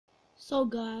So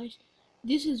guys,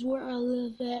 this is where I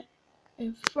live at,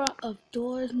 in front of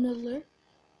Doris Miller,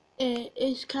 and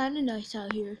it's kind of nice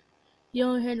out here. You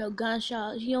don't hear no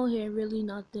gunshots, you don't hear really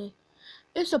nothing.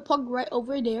 It's a park right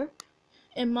over there,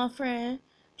 and my friend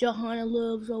Johanna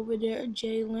lives over there,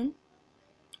 Jalen.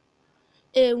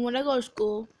 And when I go to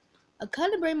school, I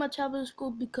kind of bring my tablet to school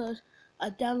because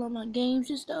I download my games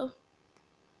and stuff.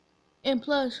 And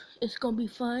plus, it's gonna be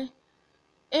fun.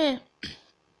 And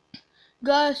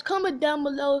guys, comment down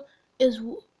below is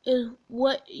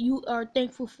what you are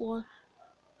thankful for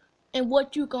and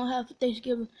what you gonna have for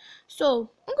Thanksgiving. So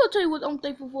I'm gonna tell you what I'm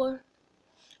thankful for.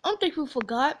 I'm thankful for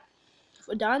God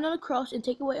for dying on the cross and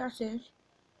taking away our sins.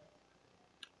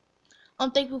 I'm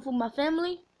thankful for my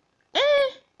family,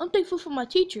 and I'm thankful for my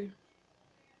teacher.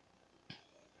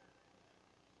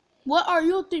 What are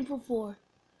you thankful for?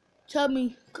 Tell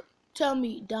me, tell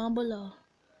me down below.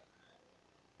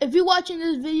 If you're watching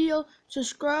this video,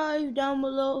 subscribe down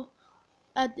below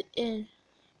at the end.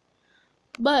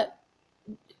 But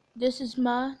this is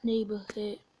my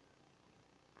neighborhood.